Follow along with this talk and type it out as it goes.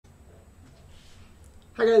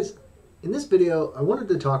Hi guys, in this video I wanted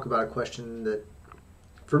to talk about a question that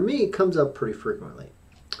for me comes up pretty frequently.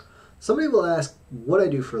 Somebody will ask what I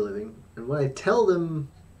do for a living, and when I tell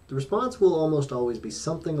them, the response will almost always be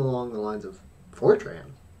something along the lines of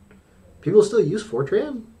Fortran. People still use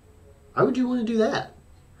Fortran? Why would you want to do that?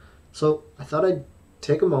 So I thought I'd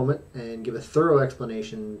take a moment and give a thorough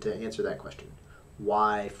explanation to answer that question.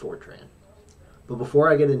 Why Fortran? But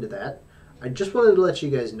before I get into that, I just wanted to let you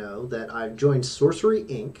guys know that I've joined Sorcery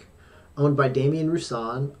Inc., owned by Damien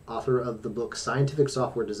Roussan, author of the book Scientific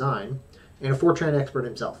Software Design, and a Fortran expert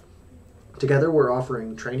himself. Together we're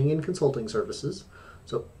offering training and consulting services,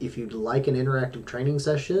 so if you'd like an interactive training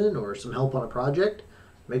session or some help on a project,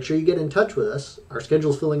 make sure you get in touch with us. Our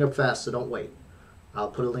schedule's filling up fast, so don't wait. I'll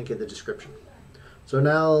put a link in the description. So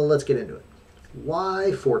now let's get into it.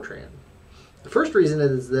 Why Fortran? The first reason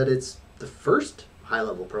is that it's the first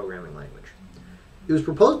high-level programming language. It was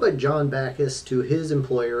proposed by John Backus to his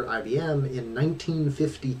employer IBM in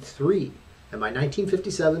 1953, and by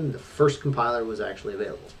 1957 the first compiler was actually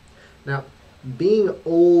available. Now, being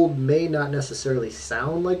old may not necessarily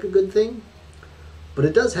sound like a good thing, but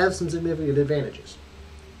it does have some significant advantages.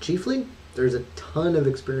 Chiefly, there's a ton of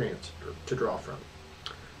experience to draw from.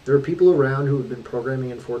 There are people around who have been programming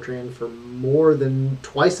in Fortran for more than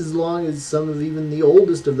twice as long as some of even the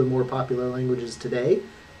oldest of the more popular languages today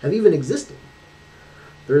have even existed.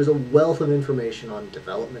 There is a wealth of information on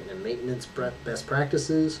development and maintenance best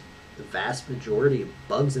practices. The vast majority of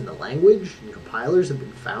bugs in the language and compilers have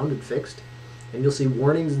been found and fixed, and you'll see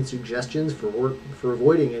warnings and suggestions for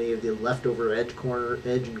avoiding any of the leftover edge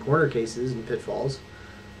and corner cases and pitfalls.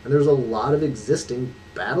 And there's a lot of existing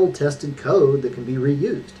battle-tested code that can be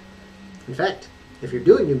reused. In fact, if you're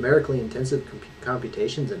doing numerically intensive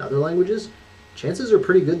computations in other languages, chances are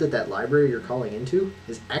pretty good that that library you're calling into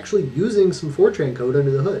is actually using some Fortran code under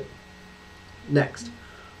the hood. Next,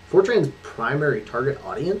 Fortran's primary target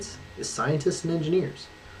audience is scientists and engineers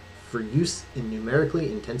for use in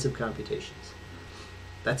numerically intensive computations.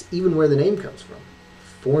 That's even where the name comes from,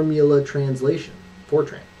 formula translation,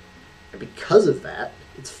 Fortran. And because of that,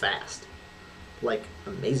 it's fast, like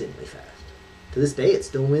amazingly fast. To this day, it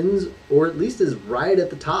still wins, or at least is right at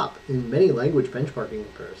the top in many language benchmarking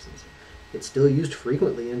comparisons. It's still used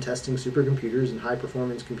frequently in testing supercomputers and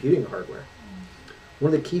high-performance computing hardware.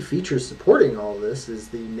 One of the key features supporting all of this is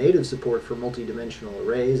the native support for multidimensional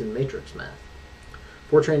arrays and matrix math.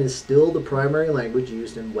 Fortran is still the primary language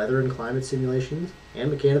used in weather and climate simulations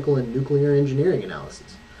and mechanical and nuclear engineering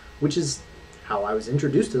analysis, which is how I was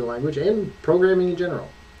introduced to the language and programming in general.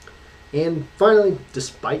 And finally,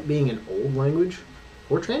 despite being an old language,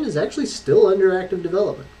 Fortran is actually still under active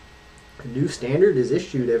development. A new standard is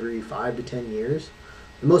issued every 5 to 10 years.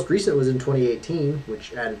 The most recent was in 2018,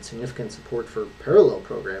 which added significant support for parallel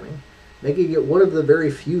programming, making it one of the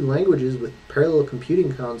very few languages with parallel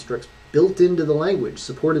computing constructs built into the language,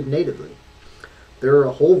 supported natively. There are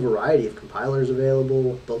a whole variety of compilers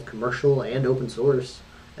available, both commercial and open source,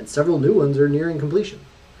 and several new ones are nearing completion.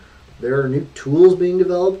 There are new tools being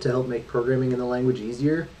developed to help make programming in the language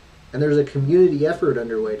easier, and there's a community effort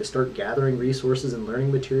underway to start gathering resources and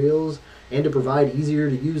learning materials and to provide easier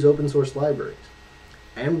to use open source libraries.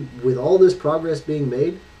 And with all this progress being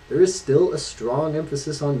made, there is still a strong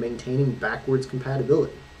emphasis on maintaining backwards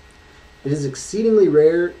compatibility. It is exceedingly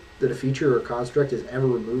rare that a feature or construct is ever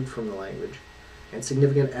removed from the language, and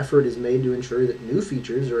significant effort is made to ensure that new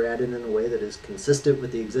features are added in a way that is consistent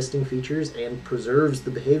with the existing features and preserves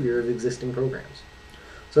the behavior of existing programs.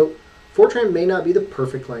 So, Fortran may not be the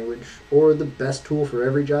perfect language or the best tool for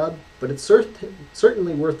every job, but it's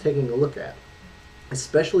certainly worth taking a look at,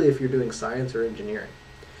 especially if you're doing science or engineering.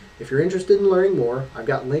 If you're interested in learning more, I've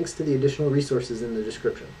got links to the additional resources in the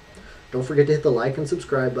description. Don't forget to hit the like and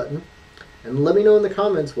subscribe button, and let me know in the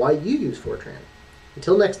comments why you use Fortran.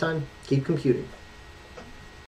 Until next time, keep computing.